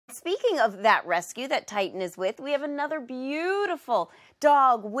speaking of that rescue that Titan is with, we have another beautiful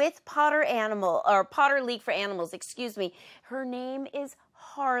dog with Potter League for Animals, excuse me. Her name is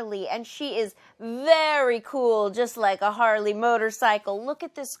Harley, and she is very cool, just like a Harley motorcycle. Look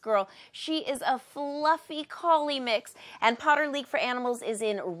at this girl. She is a fluffy collie mix, and Potter League for Animals is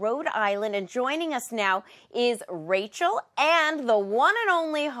in Rhode Island, and joining us now is Rachel and the one and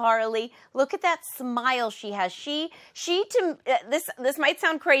only Harley. Look at that smile she has. This might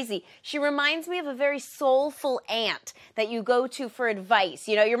sound crazy. She reminds me of a very soulful aunt that you go to for advice.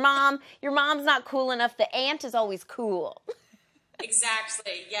 You know, your mom's not cool enough. The aunt is always cool.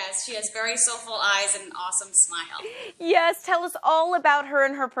 Exactly. Yes, she has very soulful eyes and an awesome smile. Yes, tell us all about her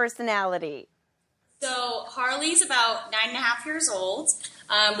and her personality. So Harley's about 9.5 years old.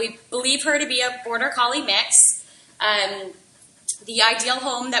 We believe her to be a Border Collie mix. The ideal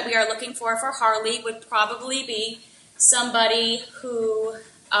home that we are looking for Harley would probably be somebody who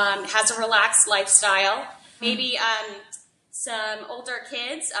has a relaxed lifestyle. Maybe some older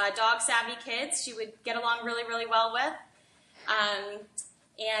kids, dog-savvy kids she would get along really, really well with.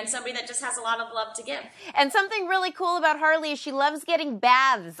 And somebody that just has a lot of love to give. And something really cool about Harley is she loves getting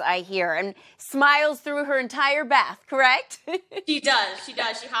baths, I hear, and smiles through her entire bath, correct? She does. She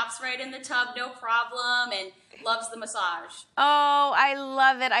hops right in the tub, no problem, and loves the massage. Oh, I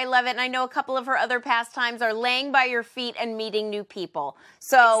love it. I love it. And I know a couple of her other pastimes are laying by your feet and meeting new people.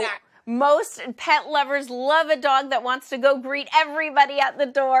 So exactly. Most pet lovers love a dog that wants to go greet everybody at the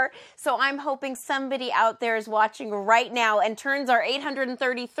door. So I'm hoping somebody out there is watching right now and turns our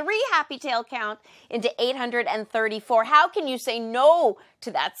 833 Happy Tail count into 834. How can you say no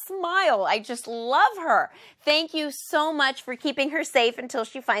to that smile? I just love her. Thank you so much for keeping her safe until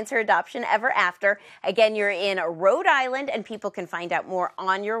she finds her adoption ever after. Again, you're in Rhode Island, and people can find out more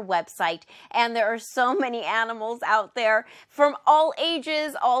on your website. And there are so many animals out there from all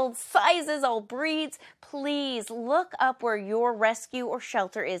ages, all sizes, all breeds. Please look up where your rescue or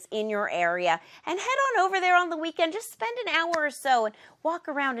shelter is in your area and head on over there on the weekend. Just spend an hour or so and walk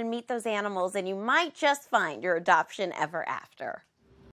around and meet those animals, and you might just find your adoption ever after.